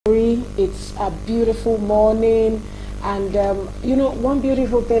It's a beautiful morning, and you know, one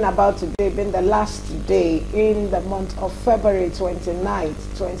beautiful thing about today being the last day in the month of February 29th,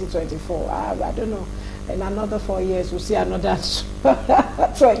 2024. I don't know, in another 4 years we'll see another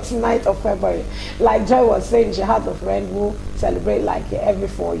 29th of February. Like Joy was saying, she has a friend who celebrate like every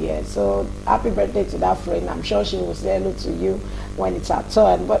 4 years. So happy birthday to that friend. I'm sure she will say hello to you when it's her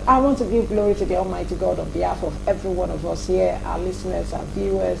turn. But I want to give glory to the Almighty God on behalf of every one of us here, our listeners, our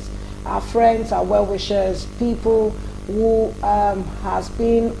viewers, our friends, our well-wishers, people who has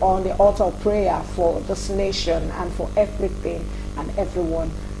been on the altar of prayer for this nation and for everything and everyone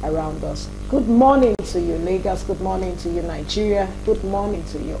around us. Good morning to you, Lagos. Good morning to you, Nigeria. Good morning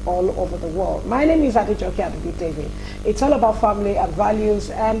to you all over the world. My name is Adejoke David. It's all about family and values,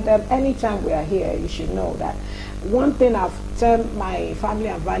 and anytime we are here, you should know that one thing I've termed my family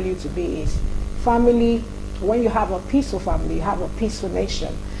and value to be is family. When you have a peaceful family, you have a peaceful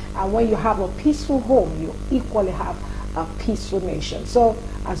nation. And when you have a peaceful home, you equally have a peaceful nation. So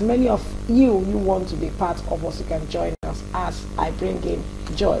as many of you want to be part of us, you can join us as I bring in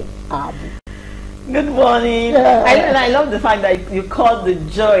Joy Abu. Good morning. Yeah. I love the fact that you called the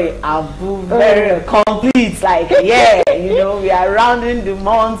Joy Abu very complete. Like, yeah, you know, we are rounding the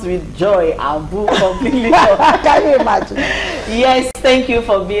months with Joy Abu completely. Can you imagine? Yes, thank you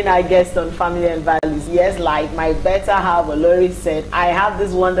for being our guest on Family and Values. Yes, like my better half, Olori said, I have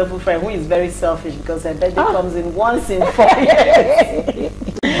this wonderful friend who is very selfish because her birthday comes in once in 4 years.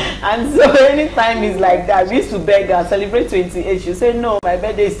 And so anytime it's like that, we used to beg her, celebrate 28. She'll say, no, my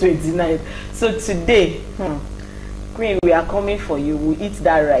birthday is 29. So today, Queen, we are coming for you. We eat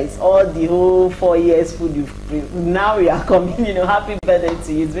that rice, all the whole 4 years food you've. Now we are coming, you know, happy birthday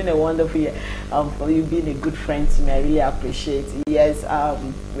to you. It's been a wonderful year for you being a good friend to me. I really appreciate it. Yes,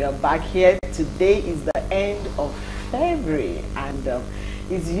 we are back here. Today is the end of February, and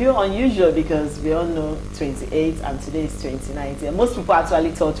it's unusual because we all know 28 and today is 29. And most people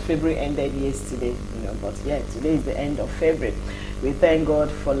actually thought February ended yesterday, you know, but yeah, today is the end of February. We thank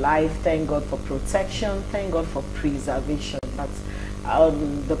God for life, thank God for protection, thank God for preservation. But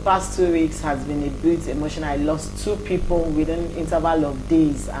the past 2 weeks has been a bit emotional. I lost 2 people within interval of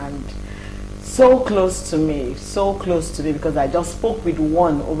days, and so close to me because I just spoke with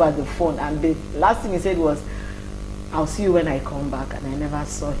one over the phone, and the last thing he said was, I'll see you when I come back, and I never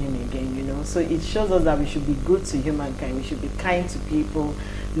saw him again, you know. So it shows us that we should be good to humankind, we should be kind to people,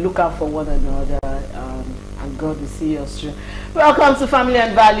 look out for one another, and God will see us through. Welcome to Family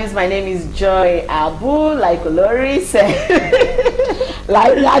and Values. My name is Joy Abu, like Olori said.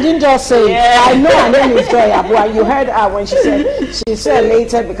 Like I didn't just say it. I know her name is Joy Abu, and you heard her when she said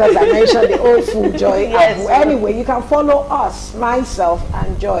later because I mentioned the old food Joy Abu. Anyway, you can follow us, myself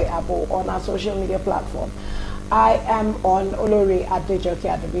and Joy Abu, on our social media platform. I am on Olori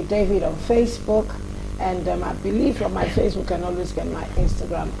Adejoke David on Facebook, and I believe from my Facebook can always get my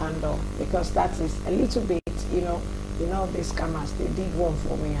Instagram handle, because that is a little bit, you know, these scammers, they did one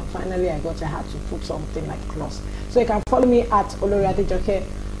for me, and finally I had to put something like cross. So you can follow me at Olori Adejoke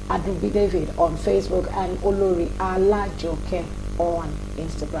David on Facebook and Olori Alajoke on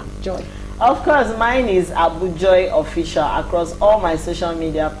Instagram. Joy. Of course, mine is Abu Joy Official across all my social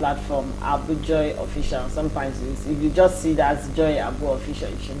media platforms. Abu Joy Official. Sometimes if you just see that Joy Abu Official,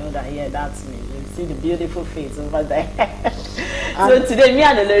 you should know that, yeah, that's me. You see the beautiful face over there. So today, me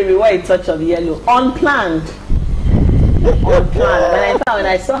and Olori, we wear a touch of yellow. Unplanned. Unplanned. When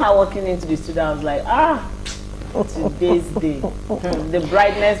I saw her walking into the studio, I was like, today's day. The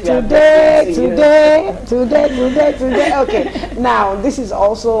brightness we are today. Okay, now this is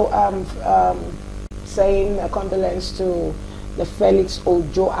also saying a condolence to the Felix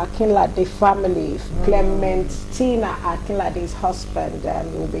Ojo Akinlade family. Clementina Akinlade's husband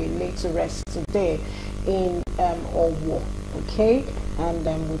will be laid to rest today in Owo. Okay, and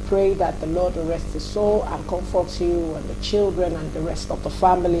we pray that the Lord will rest his soul and comfort you and the children and the rest of the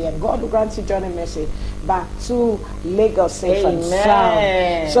family, and God will grant you journey mercy back to Lagos safe and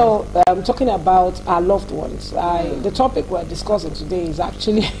sound. So talking about our loved ones, the topic we're discussing today is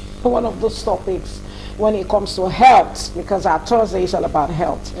actually one of those topics when it comes to health, because our Thursday is all about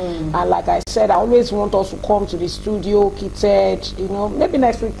health. And like I said, I always want us to come to the studio kitted, you know, maybe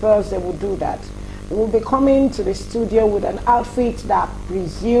next week Thursday we'll do that. We'll be coming to the studio with an outfit that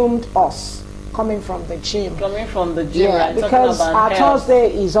presumed us coming from the gym. Coming from the gym, yeah, right? Because our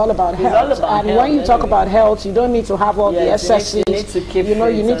Thursday is all about health. And when you talk about health, you don't need to have all the excesses. You need to keep fit.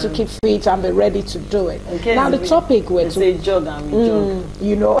 You need to keep fit and be ready to do it. Now the topic we're to jog and we jog.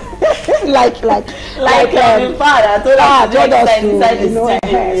 You know, like I told us to, you know,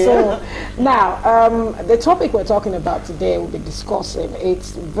 so Now, the topic we're talking about today, we'll be discussing,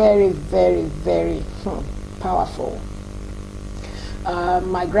 it's very, very, very powerful.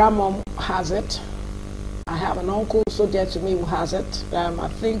 My grandmom has it. I have an uncle so dear to me who has it. I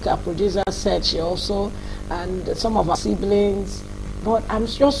think our producer said she also, and some of our siblings. But I'm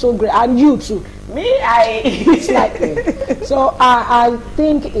just so great, and you too. Slightly. So I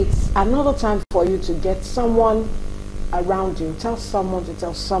think it's another time for you to get someone around you. Tell someone to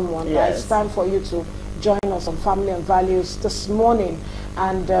tell someone. Yes. It's time for you to join us on Family and Values this morning,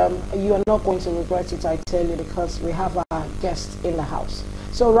 and you are not going to regret it, I tell you, because we have our guest in the house.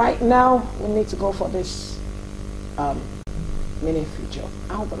 So right now we need to go for this mini feature.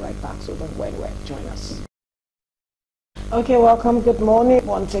 I'll be right back, so don't go anywhere. Join us. Okay, welcome. Good morning.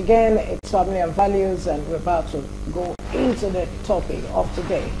 Once again, it's Family and Values, and we're about to go into the topic of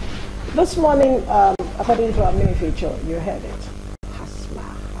today. This morning, according to our mini feature, you heard it.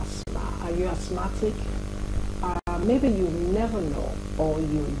 Asthma. Are you asthmatic? Maybe you never know, or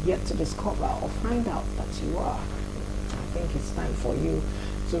you're yet to discover or find out that you are. I think it's time for you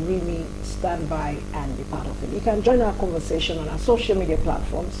to really stand by and be part of it. You can join our conversation on our social media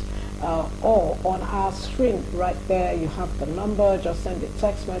platforms, or on our screen right there. You have the number. Just send a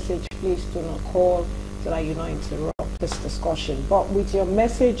text message. Please do not call so that you don't interrupt this discussion. But with your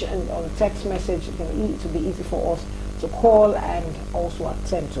message and on text message, it will be easy for us to call and also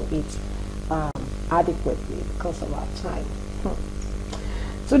attend to it adequately because of our time.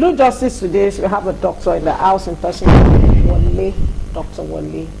 To do justice to this, we have a doctor in the house in person, Dr.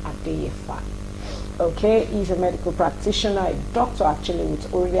 Wole Adeyefa. Okay, he's a medical practitioner, a doctor actually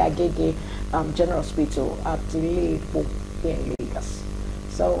with Orele Agege General Hospital at Ilepo here in Lagos.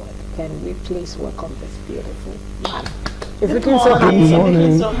 So can we please welcome this beautiful man? He's looking so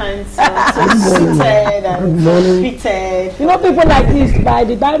handsome, so seated and fitted. You know, people like this, by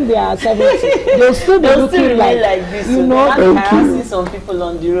the time they are 70, they'll still be looking like this. You know, I see some people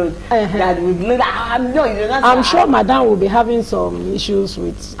on the road that would look. I'm sure Madam will be having some issues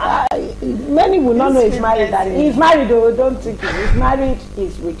with. Many will not know he's married. That he's married, though. Don't think he's married.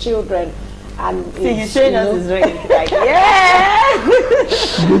 He's with children. And he's showing us his ring. Like, yeah!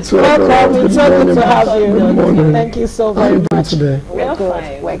 Welcome. It's so good to have you. Thank you so very much. Today? We're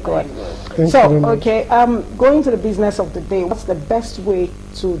good. We're good. So, okay, going to the business of the day, what's the best way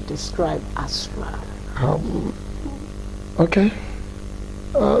to describe asthma? Okay.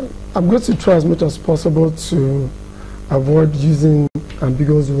 I'm going to try as much as possible to avoid using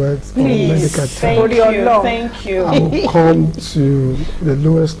ambiguous words or medical terms. Thank you. I will come to the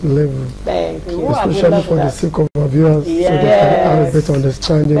lowest level. Thank you. Especially for the sake of our viewers, so they can have a better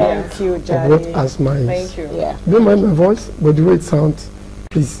understanding of what asthma is. Thank you. Yeah. Don't mind my voice, but the way it sounds,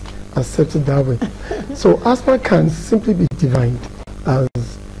 please accept it that way. So asthma can simply be defined as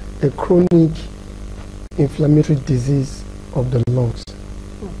a chronic inflammatory disease of the lungs.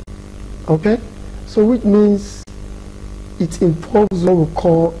 Okay? So which means it involves what we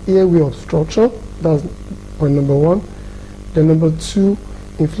call airway obstruction. That's point number one. Then number two,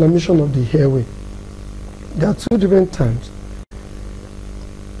 inflammation of the airway. There are two different terms.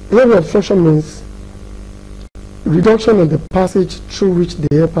 Airway obstruction means reduction of the passage through which the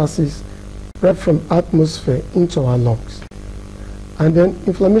air passes right from atmosphere into our lungs. And then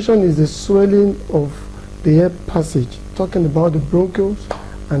inflammation is the swelling of the air passage, talking about the bronchioles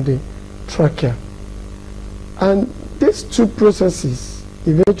and the trachea. And these two processes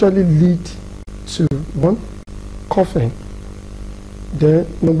eventually lead to one, coughing. Then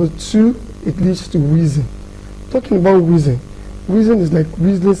number two, it leads to wheezing. Talking about wheezing, wheezing is like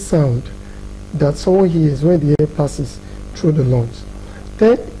whistling sound that someone hears when the air passes through the lungs.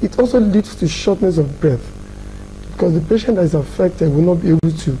 Then it also leads to shortness of breath because the patient that is affected will not be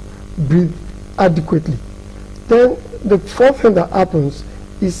able to breathe adequately. Then the fourth thing that happens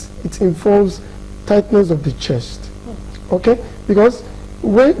is it involves tightness of the chest. Okay? Because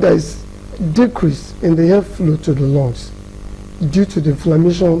when there is decrease in the airflow to the lungs due to the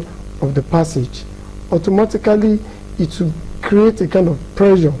inflammation of the passage, automatically it will create a kind of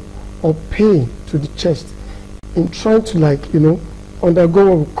pressure or pain to the chest in trying to, like, you know,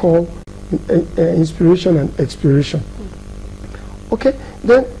 undergo what we call inspiration and expiration. Okay?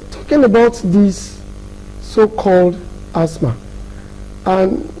 Then talking about this so-called asthma,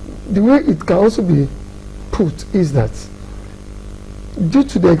 and the way it can also be put is that due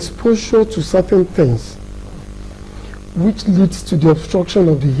to the exposure to certain things which leads to the obstruction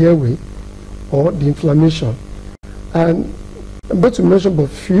of the airway or the inflammation, and I'm going to mention but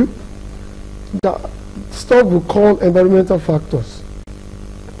few, the stuff we call environmental factors.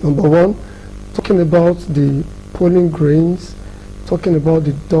 Number one, talking about the pollen grains, talking about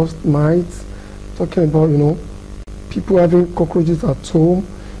the dust mites, talking about, you know, people having cockroaches at home,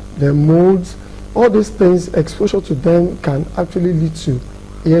 the molds, all these things, exposure to them can actually lead to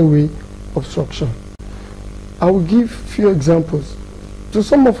airway obstruction. I will give few examples. To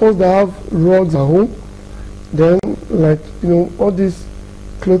some of us that have rugs at home, then like, you know, all these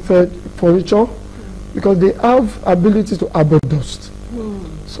clothed furniture, because they have ability to absorb dust.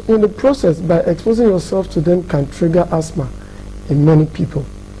 So in the process, by exposing yourself to them can trigger asthma in many people.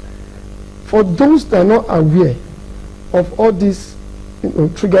 For those that are not aware of all these, you know,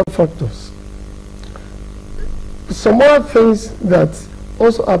 trigger factors, some other things that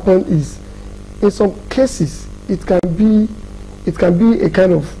also happen is, in some cases, it can be a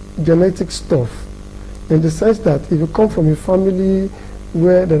kind of genetic stuff, in the sense that if you come from a family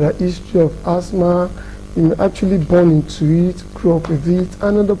where there are history of asthma, you may actually born into it, grow up with it,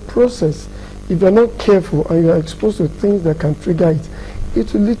 and in the process, if you're not careful and you're exposed to things that can trigger it,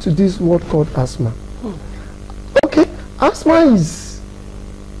 it will lead to this word called asthma. Okay, asthma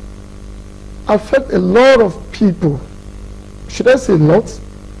affects a lot of people. Should I say a lot?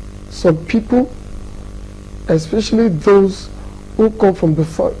 Some people, especially those who come from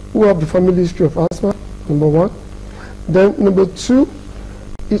who have the family history of asthma, number one. Then number two,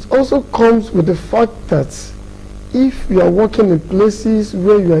 it also comes with the fact that if you are working in places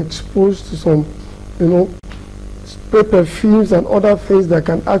where you are exposed to some, you know, spray perfumes and other things that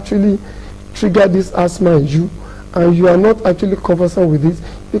can actually trigger this asthma in you, and you are not actually conversant with it,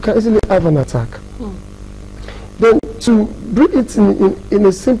 you can easily have an attack. Then to bring it in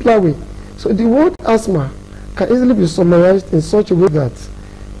a simpler way, so the word asthma can easily be summarized in such a way that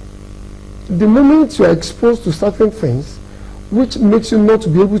the moment you are exposed to certain things which makes you not to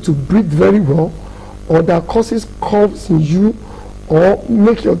be able to breathe very well, or that causes coughs in you, or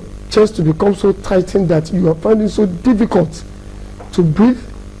make your chest to become so tightened that you are finding it so difficult to breathe,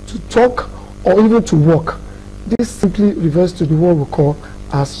 to talk, or even to walk, this simply refers to the word we call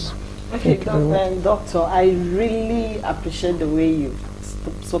asthma. Okay, doctor, I really appreciate the way you've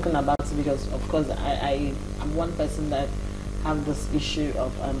spoken about it, because of course I'm one person that have this issue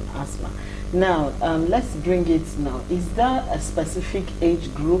of asthma. Now, let's bring it now. Is there a specific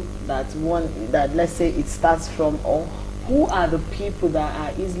age group that let's say it starts from, or who are the people that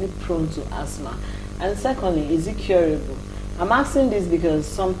are easily prone to asthma? And secondly, is it curable? I'm asking this because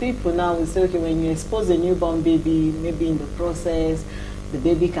some people now will say, okay, when you expose a newborn baby, maybe in the process, the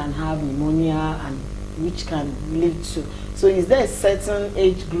baby can have pneumonia, and which can lead to. So is there a certain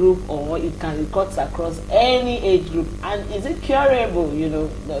age group, or it cuts across any age group? And is it curable, you know?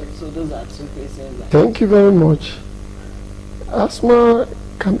 So those are two questions. Thank you very much. Asthma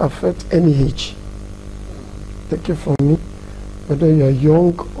can affect any age. Take it from me, whether you are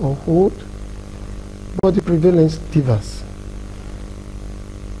young or old, but the prevalence differs.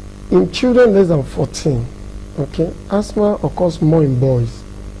 In children less than 14, okay, asthma occurs more in boys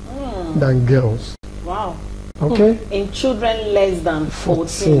than girls. Wow. Okay. In children less than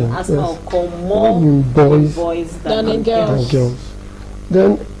 14, asthma yes, occurs more in boys than in girls.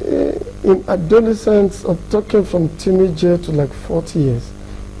 Then in adolescents, I'm talking from teenager to like 40 years,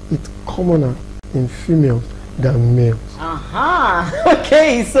 it's commoner in females than males. Aha.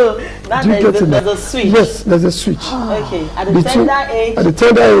 Okay, so that there's a switch. Yes, there's a switch. Okay, at the tender age, at the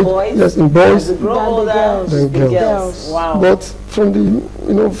tender age, boys, yes, in boys, as grow older, than girls. Wow. But from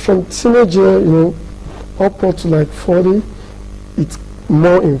the from teenager, upward to like 40, it's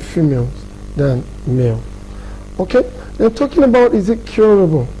more in females than male. Okay, they're talking about, is it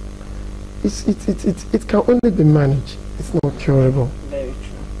curable? It can only be managed. It's not curable. Very true.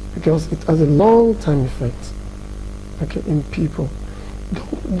 Because it has a long time effect. Okay, in people.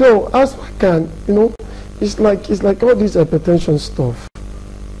 Though asthma can, it's like all this hypertension stuff.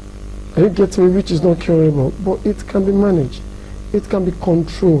 Are you getting me? Which is not curable, but it can be managed. It can be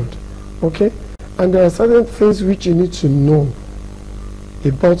controlled. Okay, and there are certain things which you need to know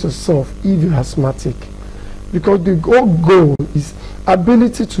about yourself if you're asthmatic, because the whole goal is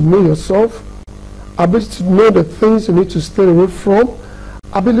ability to know yourself, ability to know the things you need to stay away from,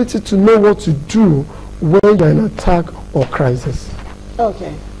 ability to know what to do when you're in an attack or crisis.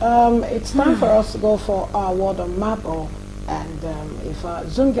 Okay, it's time for us to go for our word on map, and if our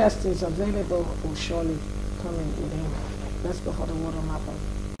Zoom guest is available, we'll surely come in with him. Let's go for the word on map.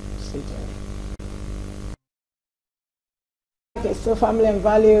 Stay tuned. Okay, so family and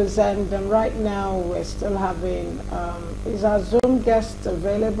values, and right now we're still having, is our Zoom guest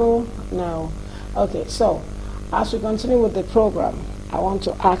available? No. Okay, so as we continue with the program, I want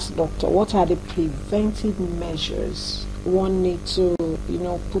to ask Doctor, what are the preventive measures one need to,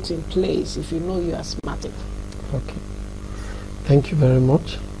 put in place if you know you're asthmatic? Okay. Thank you very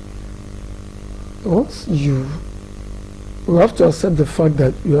much. Once you have to accept the fact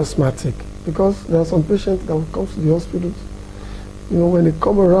that you're asthmatic, because there are some patients that will come to the hospitals, you know, when they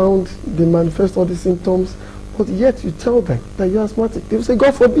come around, they manifest all these symptoms, but yet you tell them that you're asthmatic. They will say,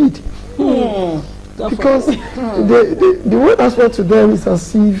 God forbid. Because the word asthma to them is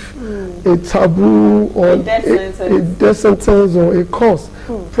as if a taboo or a death sentence or a curse.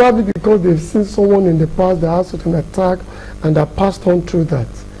 Probably because they've seen someone in the past that has such an attack and that passed on through that.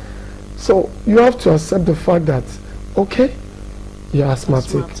 So you have to accept the fact that, okay, you're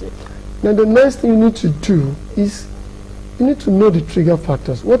asthmatic. Now the next thing you need to do is you need to know the trigger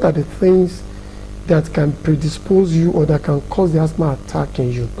factors. What are the things that can predispose you or that can cause the asthma attack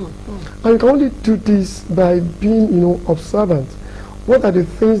in you? And you can only do this by being, you know, observant. What are the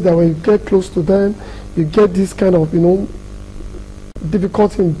things that when you get close to them, you get this kind of, you know,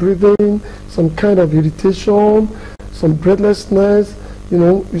 difficulty in breathing, some kind of irritation, some breathlessness, you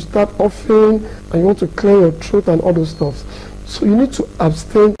know, you start coughing and you want to clear your throat and all those stuff. So you need to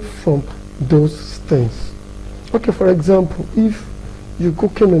abstain from those things. Okay, for example, if you're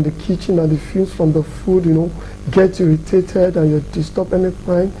cooking in the kitchen and the fumes from the food, you know, get irritated and you're disturbed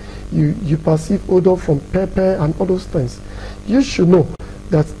anytime, you perceive odor from pepper and all those things, you should know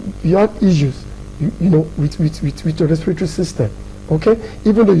that you have issues, you know, with your respiratory system, okay?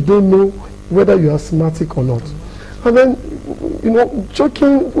 Even though you don't know whether you're asthmatic or not. And then, you know,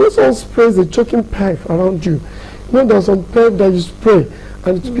 choking, when someone sprays a choking pipe around you, you know, there's some pipe that you spray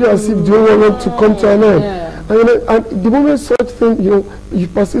and it be as if the only want to come to an end. And, you know, and the moment such thing, you know, you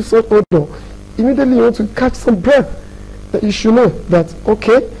perceive such odor, immediately you want to catch some breath. That you should know that,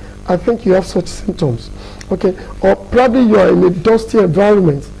 okay, I think you have such symptoms. Okay, or probably you are in a dusty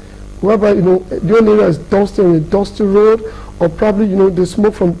environment, whereby, you know, the only area is dusty on a dusty road, or probably, you know, the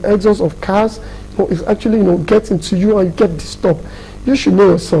smoke from exhaust of cars, you know, is actually, you know, getting to you and you get disturbed. You should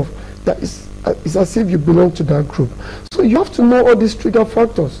know yourself that it's as if you belong to that group. So you have to know all these trigger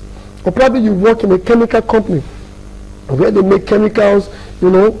factors. Or probably you work in a chemical company where they make chemicals,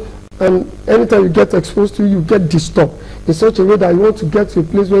 you know, and anytime you get exposed to it, you get disturbed in such a way that you want to get to a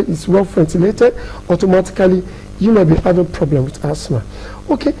place where it's well ventilated, automatically you might be having problems with asthma.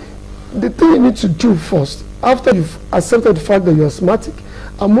 Okay, the thing you need to do first, after you've accepted the fact that you're asthmatic,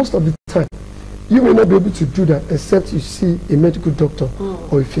 and most of the time, you may not be able to do that except you see a medical doctor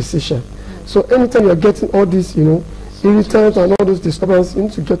or a physician. So anytime you're getting all these, you know, irritants and all those disturbances, you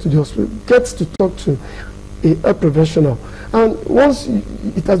need to get to the hospital, get to talk to a health professional. And once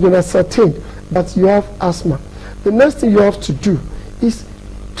it has been ascertained that you have asthma, the next thing you have to do is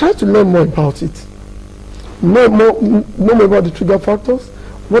try to learn more about it. Know more about the trigger factors.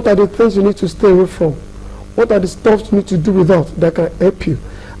 What are the things you need to stay away from? What are the stuff you need to do without that can help you?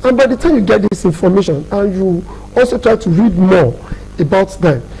 And by the time you get this information and you also try to read more about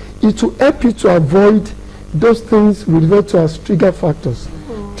them, it will help you to avoid those things we refer to as trigger factors.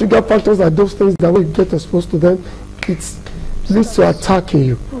 Trigger factors are those things that when you get exposed to them, it leads to attacking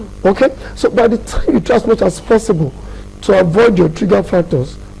you. Okay? So by the time you try as much as possible to avoid your trigger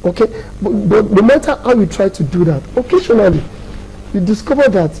factors, okay? But no matter how you try to do that, occasionally you discover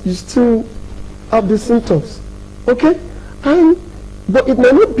that you still have the symptoms. Okay? But it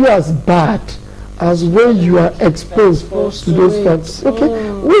may not be as bad as when you are exposed to those factors. Okay?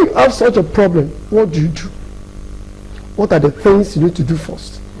 When you have such a problem, what do you do? What are the things you need to do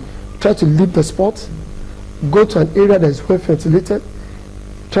first? Try to leave the spot, go to an area that is well ventilated,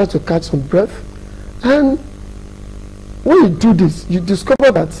 try to catch some breath, and when you do this, you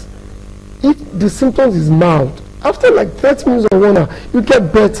discover that if the symptoms is mild, after like 30 minutes or 1 hour, you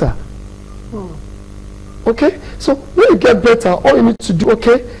get better. Okay? So when you get better, all you need to do,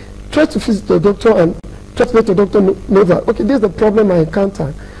 okay, try to visit the doctor and try to let the doctor know that, okay, this is the problem I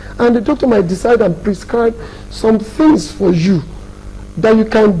encountered. And the doctor might decide and prescribe some things for you that you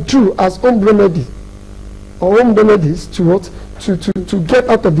can do as home remedy or home remedies to what? To get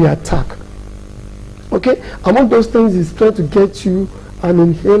out of the attack. Okay? Among those things is trying to get you an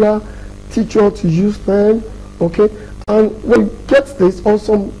inhaler, teach you how to use them, okay? And when you get this, or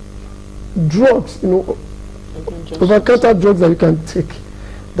some drugs, you know, over-counter drugs that you can take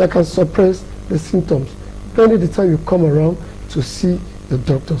that can suppress the symptoms, depending the time you come around to see the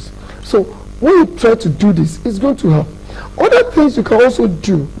doctors. So when you try to do this, it's going to help. Other things you can also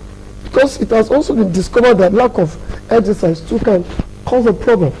do, because it has also been discovered that lack of exercise too can cause a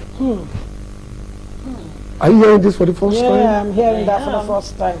problem. Are you hearing this for the first time? Yeah, I'm hearing that for the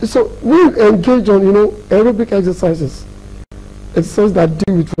first time. So we engage on, you know, aerobic exercises that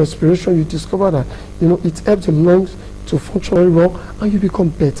deal with respiration. You discover that, you know, it helps the lungs to function very well and you become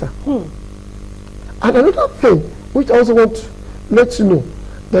better. And another thing which I also want let you know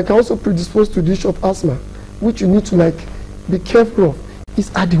that can also predispose to the issue of asthma, which you need to like be careful of, is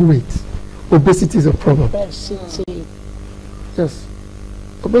adding weight. Obesity is a problem. Obesity. Yes,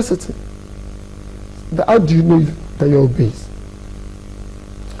 obesity. How do you know that you're obese?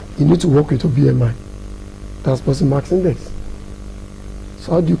 You need to work with your BMI. That's body mass index.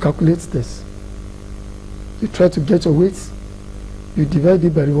 So how do you calculate this? You try to get your weight, you divide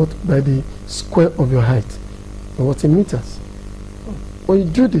it by the, by the square of your height, and what in meters. When you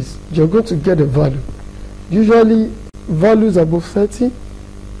do this, you're going to get a value. Usually, values above 30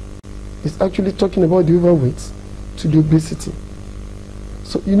 is actually talking about the overweight to the obesity.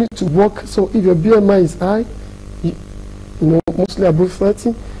 So you need to work. So if your BMI is high, you know, mostly above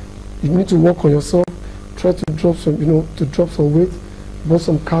 30, you need to work on yourself. Try to drop some, to drop some weight, burn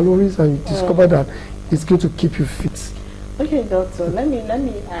some calories, and you discover that it's going to keep you fit. Okay, doctor, let me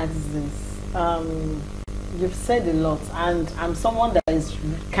ask this. You've said a lot, and I'm someone that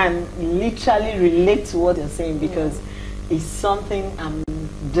can literally relate to what you're saying, because it's something I'm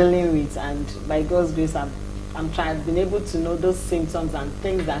dealing with, and by God's grace, I've been able to know those symptoms and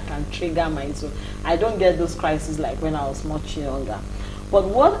things that can trigger mine. So I don't get those crises like when I was much younger. But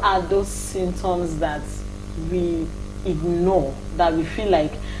what are those symptoms that we ignore, that we feel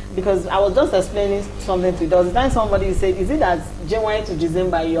like, because I was just explaining something to you. There was a time somebody said, is it that January to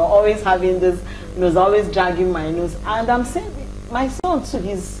December you're always having this nose, always dragging my nose? And I'm saying, my son too, he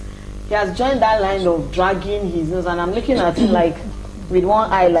has joined that line of dragging his nose, and I'm looking at him like with one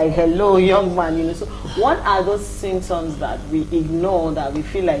eye like, hello young man, So what are those symptoms that we ignore, that we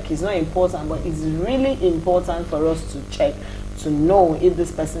feel like is not important, but it's really important for us to check to know if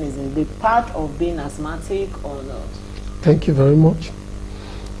this person is in the part of being asthmatic or not? Thank you very much.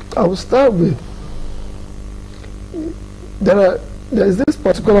 I will start with, there is this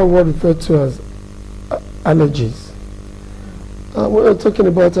particular word referred to as allergies. When we're talking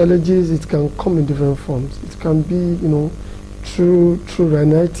about allergies, it can come in different forms. It can be, through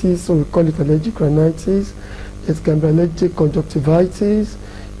rhinitis, so we call it allergic rhinitis. It can be allergic conjunctivitis.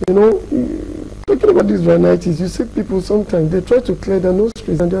 Talking about this rhinitis, you see people sometimes, they try to clear their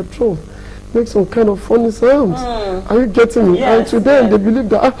nostrils and their throat, make some kind of funny sounds. Are you getting me? Yes, and to them, they believe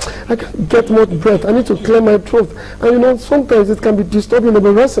that I can't get much breath, I need to clear my throat. And sometimes it can be disturbing and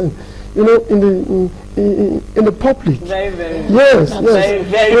embarrassing, in the public. Very, very. Yes,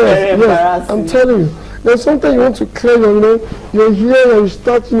 Very embarrassing. I'm telling you. Then sometimes you want to clear your ear, and you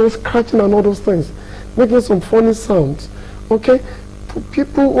start, scratching and all those things, making some funny sounds. Okay? For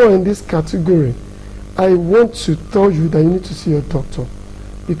people who are in this category, I want to tell you that you need to see your doctor,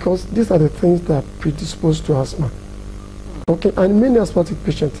 because these are the things that are predisposed to asthma. Okay? And many asthmatic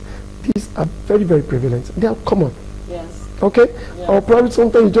patients, these are very, very prevalent. They are common. Yes. Okay? Yes. Or probably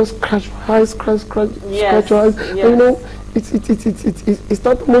sometimes you just scratch your eyes, scratch your eyes. Yes. And, it's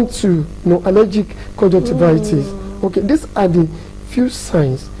tantamount to allergic conjunctivitis. Okay? These are the few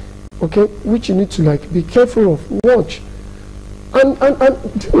signs, okay, which you need to be careful of, watch. And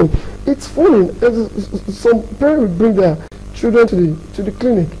it's funny. Some parents bring their children to the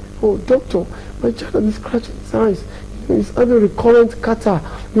clinic. Oh, doctor, my child is scratching his eyes. He's having recurrent catarrh,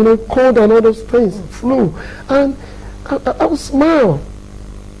 cold and all those things, flu. And I will smile.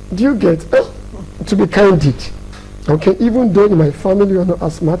 Do you get? To be candid, okay, even though in my family you're not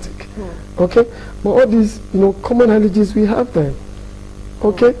asthmatic, okay, but all these, common allergies we have there,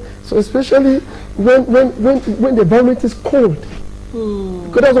 okay, so especially when the environment is cold,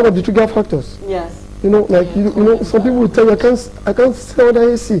 because that's one of the trigger factors. Yes. Some people will tell you, I can't stay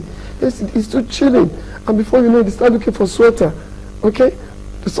under AC. It's too chilling, and before you know it, they start looking for sweater, okay.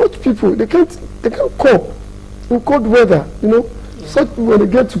 Such people, they can't cope in cold weather, Such people, when they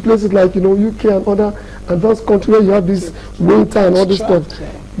get to places like, UK and other advanced countries where you have this winter and all this stuff,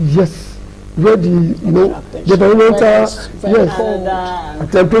 yes, where the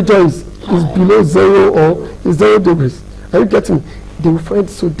temperature is below 0 or is 0 degrees. Are you getting me? They will find it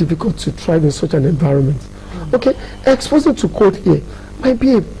so difficult to thrive in such an environment. Okay, exposure to cold air might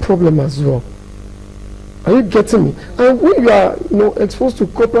be a problem as well. Are you getting me? And when you are, exposed to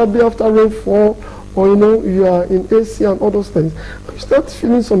cold, probably after rainfall, or you are in AC and all those things, you start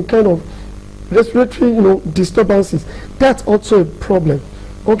feeling some kind of respiratory, disturbances. That's also a problem.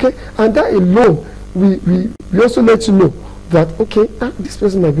 Okay, and that alone, we also let you know that this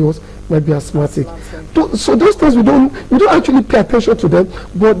person might be asthmatic. So those things you don't actually pay attention to them,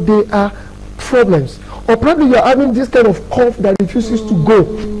 but they are problems. Or probably you are having this kind of cough that refuses to go.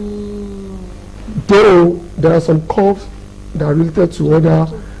 Though there are some coughs that are related to other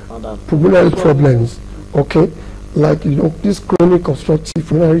pulmonary problems, okay, like this chronic obstructive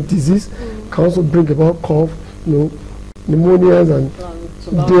pulmonary disease can also bring about cough, pneumonias, and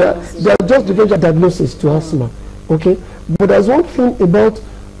they are just differential diagnosis to asthma. Okay, but there's one thing about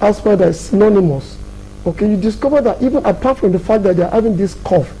asthma that is synonymous. Okay, you discover that even apart from the fact that they are having this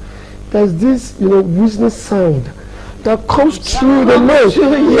cough, there's this, wheezing sound that comes through the nose.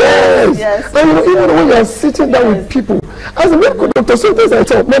 Yes. And even when you are sitting down with people, as a medical doctor, sometimes I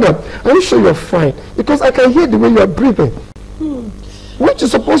tell, madam, are you sure you're fine? Because I can hear the way you are breathing, which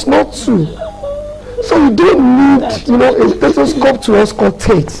is supposed not to. So you don't need, a stethoscope to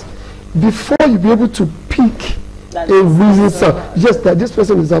auscultate before you be able to pick a wheezing sound. Yes, that this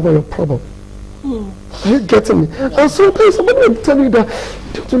person is having a problem. Are you getting me? And sometimes somebody will tell you that,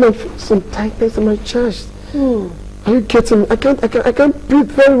 I feel some tightness in my chest. Are you getting me? I can't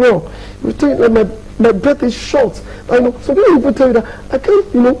breathe very well. You tell you that my breath is short. I know. Some people even tell you that I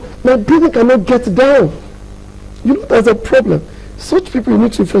can't, my breathing cannot get down. There's a problem. Such people, you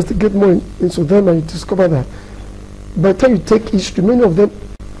need to investigate more into them, and you discover that by the time you take history, many of them,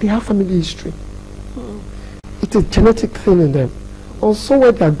 they have family history. It's a genetic thing in them. Or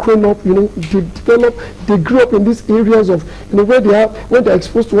somewhere they are grown up, they grew up in these areas of, where they're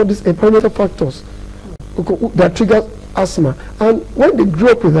exposed to all these environmental factors that trigger asthma. And when they grew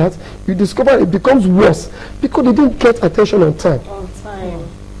up with that, you discover it becomes worse because they didn't get attention on time.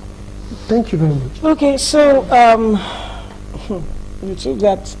 Thank you very much. Okay, so you took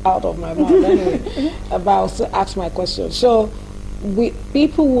that out of my mouth anyway. About to ask my question. So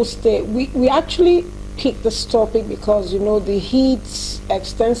people will stay. We actually picked this topic because the heat,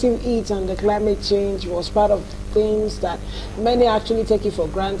 extensive heat, and the climate change was part of things that many actually take it for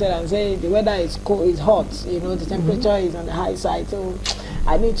granted and say the weather is cold, is hot, the temperature is on the high side, so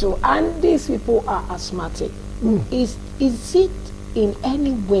I need to. And these people are asthmatic. Is it in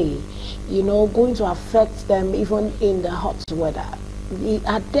any way, going to affect them even in the hot weather?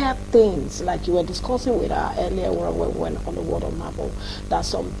 Are there things like you were discussing with her earlier when we went on the water marble, that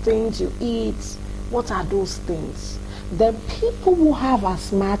some things you eat? What are those things? The people who have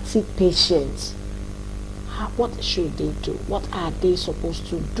asthmatic patients, what should they do? What are they supposed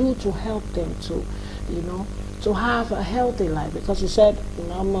to do to help them to, to have a healthy life? Because you said,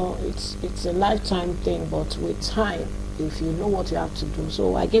 it's a lifetime thing, but with time, if you know what you have to do.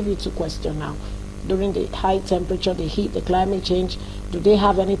 So I gave you two questions now. During the high temperature, the heat, the climate change, do they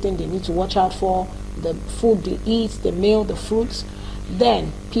have anything they need to watch out for? The food they eat, the meal, the fruits.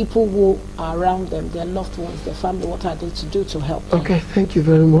 Then people who are around them, their loved ones, their family, what are they to do to help them? Okay, thank you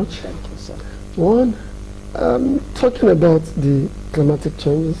very much. Thank you, sir. One, talking about the climatic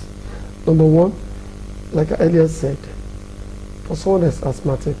changes, number one, like I earlier said, for someone that's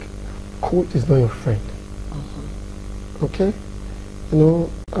asthmatic, cold is not your friend. Okay? When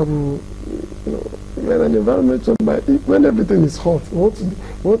an environment, when everything is hot, you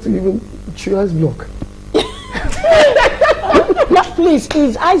want to even chew ice block. Please,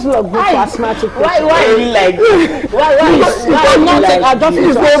 is ice block good for asthmatic? Why are you like this? Why I don't think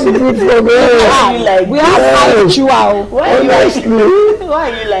it's not good for me. We have ice chew out. Honestly, why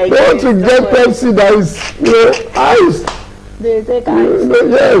are you like they want to get Pepsi that is ice. They take ice.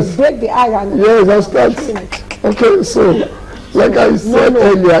 Yes. Break the ice and yes, I start. Okay, so like I said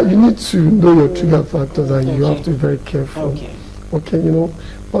earlier, you need to know your trigger factors, and you have to be very careful. Okay,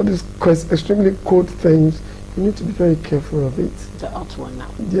 all these extremely cold things, you need to be very careful of it. The hot one now.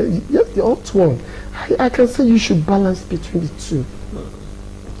 Yes, the hot one. I can say you should balance between the two.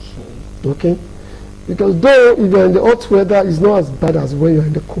 Okay? Because though if you're in the hot weather, it's not as bad as when you're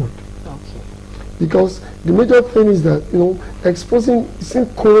in the cold. Because the major thing is that, seeing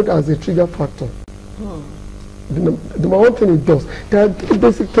cold as a trigger factor. The one thing it does, there are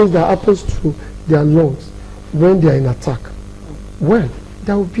basic things that happens to their lungs when they are in attack. Well,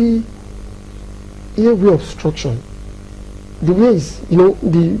 there will be airway obstruction. The way is,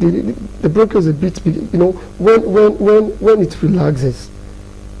 the bronchial is a bit, when it relaxes,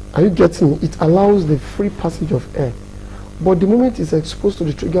 are you getting it? It allows the free passage of air. But the moment it's exposed to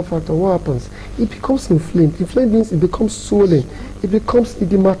the trigger factor, what happens? It becomes inflamed. Inflamed means it becomes swollen. It becomes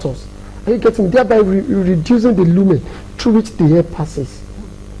edematous. Are you getting it? Thereby reducing the lumen through which the air passes.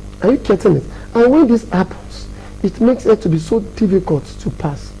 Are you getting it? And when this happens, it makes air to be so difficult to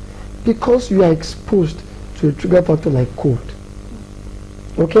pass because you are exposed to a trigger factor like cold.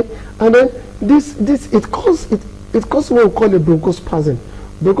 Okay? And then it causes what we call a bronchospasm.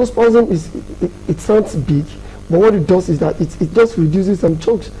 Bronchospasm it sounds big, but what it does is that it just reduces some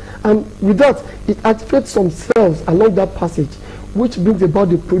chokes. And with that, it activates some cells along that passage, which brings about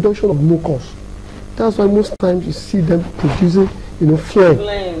the production of mucus. That's why most times you see them producing,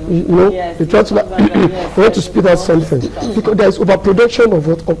 phlegm. They try to they want to spit out something because there is overproduction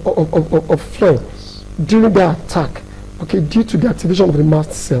of phlegm during the attack okay, due to the activation of the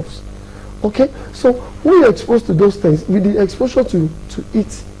mast cells. Okay, so when you're exposed to those things, with the exposure to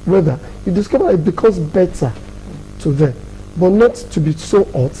it weather, you discover it becomes better to them, but not to be so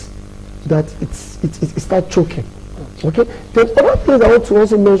hot that it starts choking. Okay, the other things I want to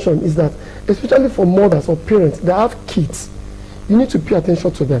also mention is that, especially for mothers or parents that have kids, you need to pay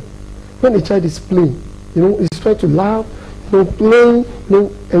attention to them. When a child is playing, you know, is trying to laugh, you know, playing, you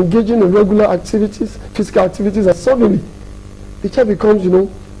know, engaging in regular activities, physical activities, and suddenly the child becomes, you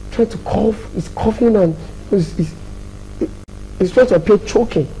know, trying to cough, is coughing and is trying to appear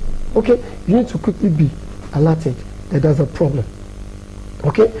choking. Okay, you need to quickly be alerted that there's a problem.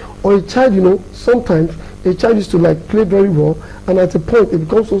 Okay, or a child, you know, sometimes a child used to like play very well, and at a point it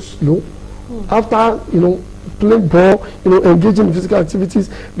becomes so slow. After, you know, playing ball, you know, engaging in physical activities,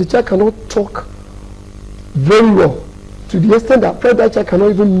 the child cannot talk very well, to the extent that that child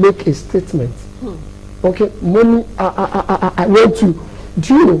cannot even make a statement. Okay, mommy, I want to.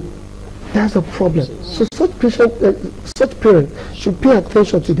 Do you know? There's a problem. So such parents should pay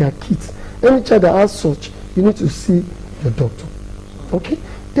attention to their kids. Any child that has such, you need to see the doctor. Okay.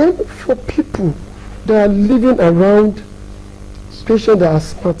 Then for people that are living around patients that are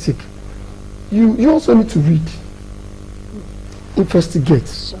asthmatic, you also need to read,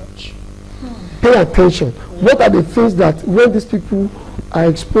 investigate, pay attention. What are the things that when these people are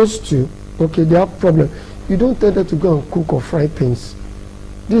exposed to, okay, they have problem. You don't tell them to go and cook or fry things.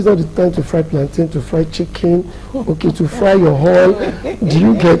 This is not the time to fry plantain, to fry chicken, okay, to fry your whole. Do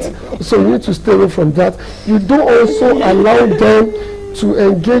you get? So you need to stay away from that. You don't also allow them to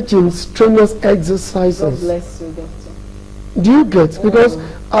engage in strenuous exercises. God bless you, doctor. Do you get? Because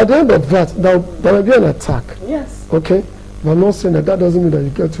at the end of that, there will be an attack. Yes. Okay? But I'm not saying that doesn't mean that you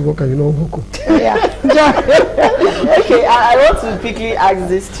get to work and you don't work. Yeah. Okay, I want to quickly ask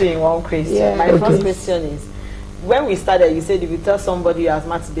this two in one question. Yeah. My first question is, when we started, you said if you tell somebody you're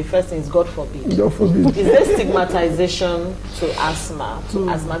asthmatic, the first thing is God forbid. God forbid. Is there stigmatization to asthma?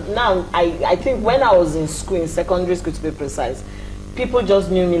 Now, I think when I was in school, in secondary school to be precise, people just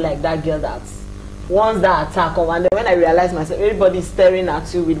knew me like that girl that once that attack come, and then when I realized myself, everybody's staring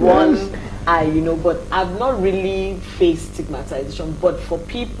at you with one eye, you know, but I've not really faced stigmatization. But for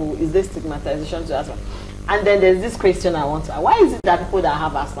people, is there stigmatization to asthma? And then there's this question I want to ask. Why is it that people that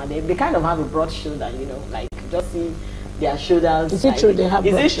have asthma, they kind of have a broad shoulder, you know, like just see their shoulders? Is it true they have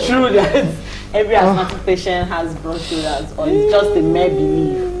broad shoulders? Is it true that every asthmatic patient has broad shoulders, or it's just a mere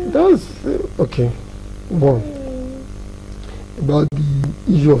belief? That's okay. One, about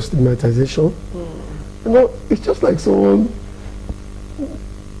the issue of stigmatization. You know, it's just like someone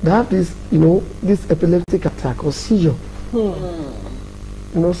that have this, you know, this epileptic attack or seizure. You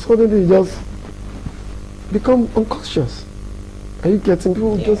know, suddenly just become unconscious. Are you getting?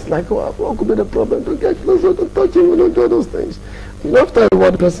 People just like, oh, what could be the problem? Don't get closer, don't touch him, we don't do those things. You know, after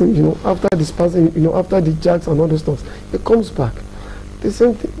one person, you know, after dispensing, you know, after the jacks and all those stuff, it comes back. The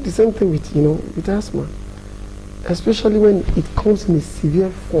same thing with, you know, with asthma. Especially when it comes in a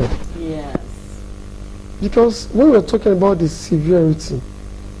severe form. Yes. Because when we're talking about the severity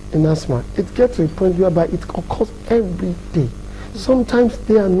in asthma, it gets to a point whereby it occurs every day, sometimes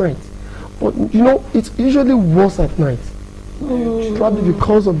day and night. But you know, it's usually worse at night. Probably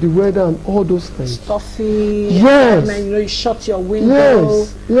because of the weather and all those things. Stuffy. Yes. And you know, you shut your window.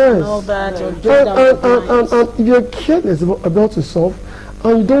 Yes. And all that. And if you're careless about yourself,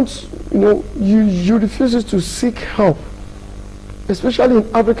 and you don't, you know, you refuse to seek help, especially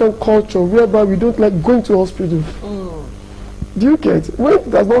in African culture, whereby we don't like going to hospitals. Do you get? When it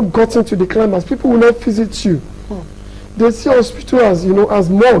has not gotten to the climax, people will not visit you. They see hospital as, you know, as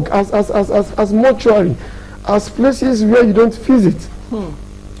morgue, as mortuary, as places where you don't visit.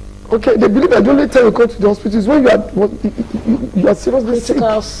 Okay, they believe that the only time you come to the hospital is when you are seriously sick.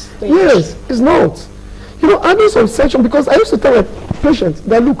 Yes, it's not. You know, I do some section because I used to tell my patients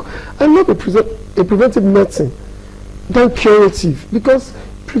that, look, I love a preventive medicine than curative, because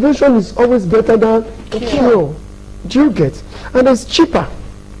prevention is always better than cure. Do you get? And it's cheaper.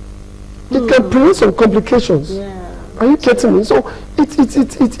 It can prevent some complications. Are you getting me? So it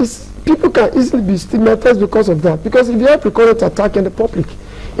is, people can easily be stigmatized because of that. Because if you have recurrent attack in the public,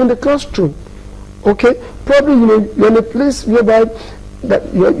 in the classroom, okay, probably, you know, you're in a place whereby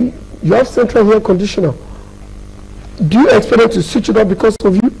that you have central air conditioner. Do you expect them to switch it up because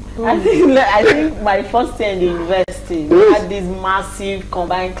of you? I think my first year in the university, we had this massive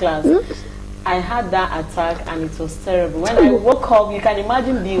combined class. I had that attack and it was terrible. When I woke up, you can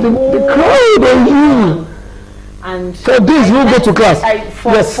imagine the whole crowd on you. And for days you won't go to class.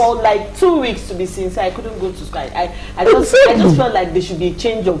 For like 2 weeks, to be sincere, I couldn't go to school. I just felt like there should be a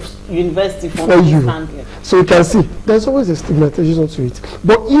change of university for me instantly. So you can see there's always a stigmatization to it.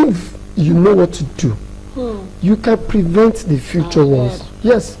 But if you know what to do, you can prevent the future ones.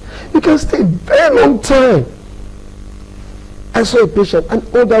 Yes, you can stay a very long time. I saw a patient, an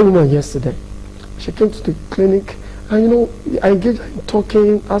older woman yesterday. She came to the clinic, and you know, I engaged her in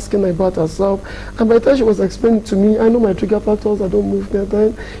talking, asking about herself. And by the time she was explaining to me, I know my trigger factors, I don't move near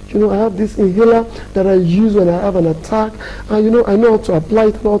them. You know, I have this inhaler that I use when I have an attack. And you know, I know how to apply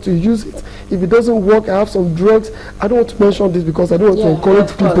it, I know how to use it. If it doesn't work, I have some drugs. I don't want to mention this because I don't want to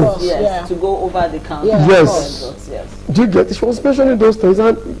encourage people. Yes, to go over the counter. Yes. Do you get it? She was mentioning those things.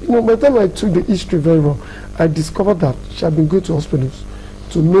 And you know, by the time I took the history very well, I discovered that she had been going to hospitals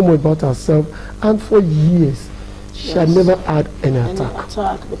to know more about herself. And for years, she had never had any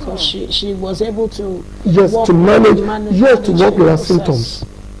attack because she was able to to manage to work with her symptoms,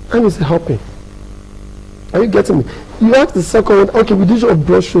 and it's helping. Are you getting me? You ask the second one, okay, we did your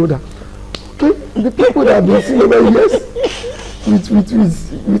broad shoulder. Okay, the people that have been seeing over years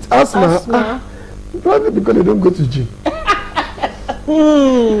with asthma, probably because they don't go to gym.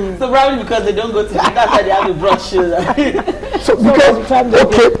 So probably because they don't go to gym, that's why they have a broad shoulder. So because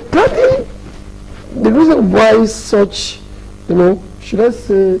probably the reason why such, you know, should I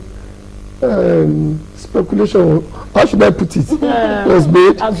say, speculation, how should I put it? Was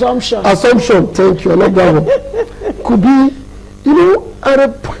made. Assumption, thank you, I like that one. Could be, you know, at a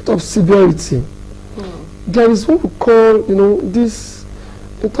point of severity, there is what we call, you know, this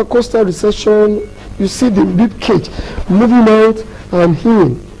intercostal recession. You see the rib cage moving out and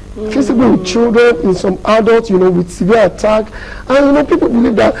healing. Physically with children, in some adults, you know, with severe attack. And you know, people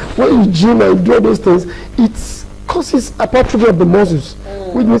believe that when you gym and do all those things, it causes hypertrophy of the muscles,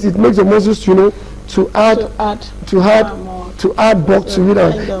 which means it makes the muscles, you know, to add bulk to it,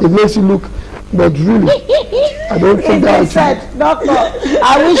 and it makes you look. But really, I don't think that's said, Doctor,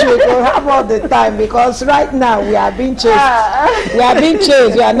 I wish we could have all the time, because right now we are being chased. We are being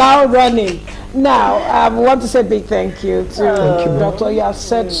chased. We are now running. Now, I want to say a big thank you to Doctor. You have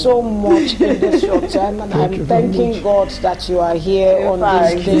said so much in this short time, and I'm thanking God that you are here on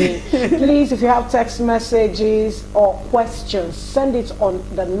this day. Please, if you have text messages or questions, send it on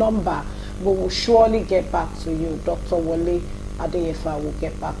the number. We will surely get back to you. Dr. Wole Adeyefa will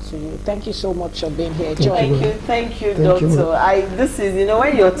get back to you. Thank you so much for being here. Thank you, Doctor. This is, you know,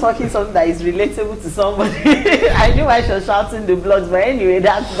 when you're talking something that is relatable to somebody, I knew I was shouting the blood, but anyway,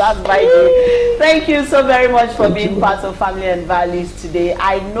 that's my day. Thank you so very much for being part of Family and Values today.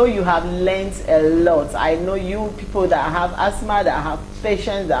 I know you have learned a lot. I know you people that have asthma, that have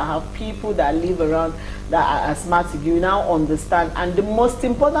patients, that have people that live around that are asthmatic, you now understand. And the most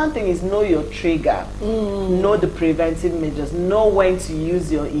important thing is know your trigger, know the preventive measures, know when to use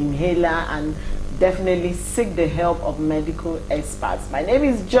your inhaler, and definitely seek the help of medical experts. My name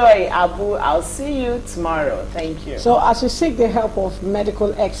is Joy Abu. I'll see you tomorrow. Thank you. So as you seek the help of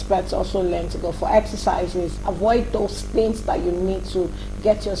medical experts, also learn to go for exercises, avoid those things that you need to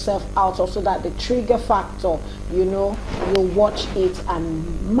get yourself out of, so that the trigger factor, you know, you watch it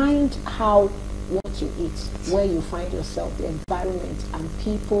and mind how what you eat, where you find yourself, the environment, and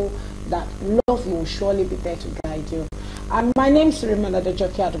people that love you will surely be there to guide you. And my name is Remember the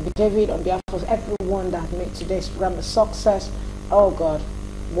Jockey David. On behalf of everyone that made today's program a success, oh God,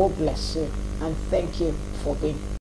 will bless you, and thank you for being